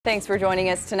Thanks for joining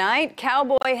us tonight.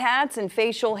 Cowboy hats and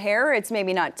facial hair, it's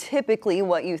maybe not typically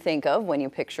what you think of when you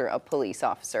picture a police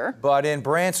officer. But in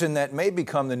Branson, that may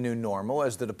become the new normal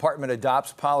as the department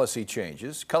adopts policy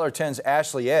changes. Color 10's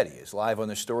Ashley Eddy is live on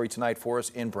the story tonight for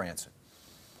us in Branson.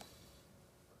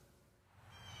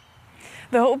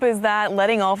 The hope is that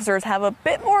letting officers have a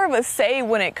bit more of a say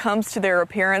when it comes to their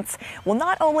appearance will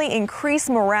not only increase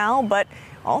morale, but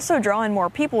also draw in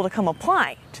more people to come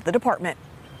apply to the department.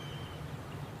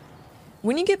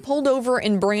 When you get pulled over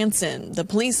in Branson, the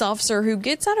police officer who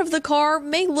gets out of the car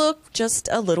may look just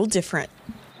a little different.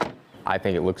 I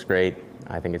think it looks great.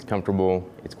 I think it's comfortable.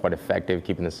 It's quite effective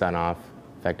keeping the sun off,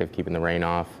 effective keeping the rain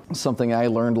off. Something I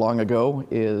learned long ago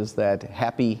is that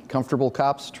happy, comfortable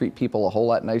cops treat people a whole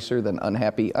lot nicer than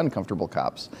unhappy, uncomfortable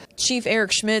cops. Chief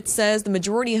Eric Schmidt says the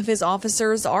majority of his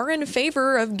officers are in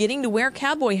favor of getting to wear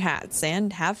cowboy hats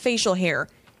and have facial hair,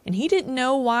 and he didn't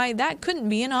know why that couldn't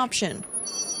be an option.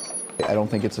 I don't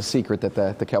think it's a secret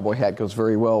that the cowboy hat goes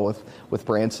very well with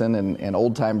Branson and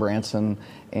old-time Branson,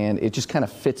 and it just kind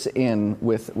of fits in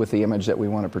with the image that we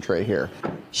want to portray here.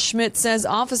 Schmidt says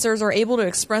officers are able to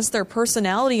express their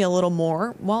personality a little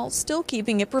more while still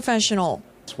keeping it professional.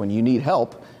 When you need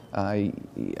help, I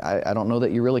don't know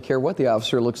that you really care what the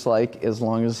officer looks like as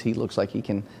long as he looks like he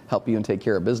can help you and take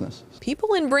care of business.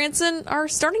 People in Branson are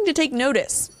starting to take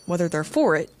notice, whether they're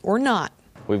for it or not.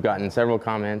 We've gotten several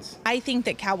comments. I think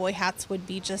that cowboy hats would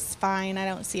be just fine. I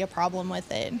don't see a problem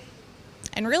with it.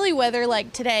 And really, weather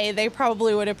like today, they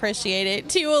probably would appreciate it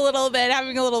too a little bit,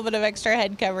 having a little bit of extra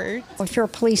head cover. If you're a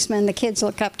policeman, the kids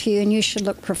look up to you and you should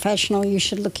look professional. You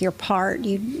should look your part.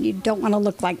 You don't want to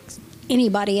look like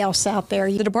anybody else out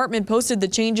there. The department posted the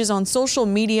changes on social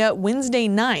media Wednesday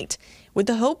night with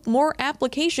the hope more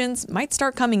applications might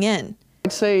start coming in.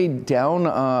 I'd say down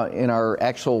in our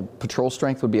actual patrol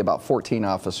strength would be about 14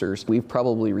 officers. We've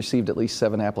probably received at least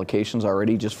 7 applications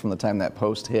already just from the time that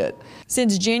post hit.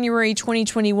 Since January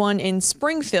 2021 in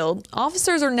Springfield,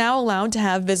 officers are now allowed to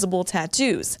have visible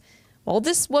tattoos. While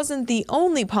this wasn't the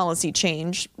only policy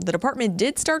change, the department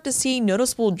did start to see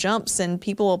noticeable jumps in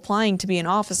people applying to be an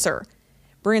officer.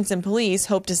 Branson Police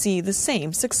hope to see the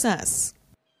same success.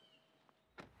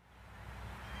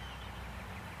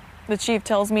 The chief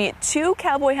tells me 2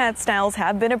 cowboy hat styles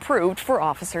have been approved for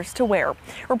officers to wear.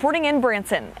 Reporting in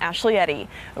Branson, Ashley Eddy,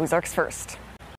 Ozarks First.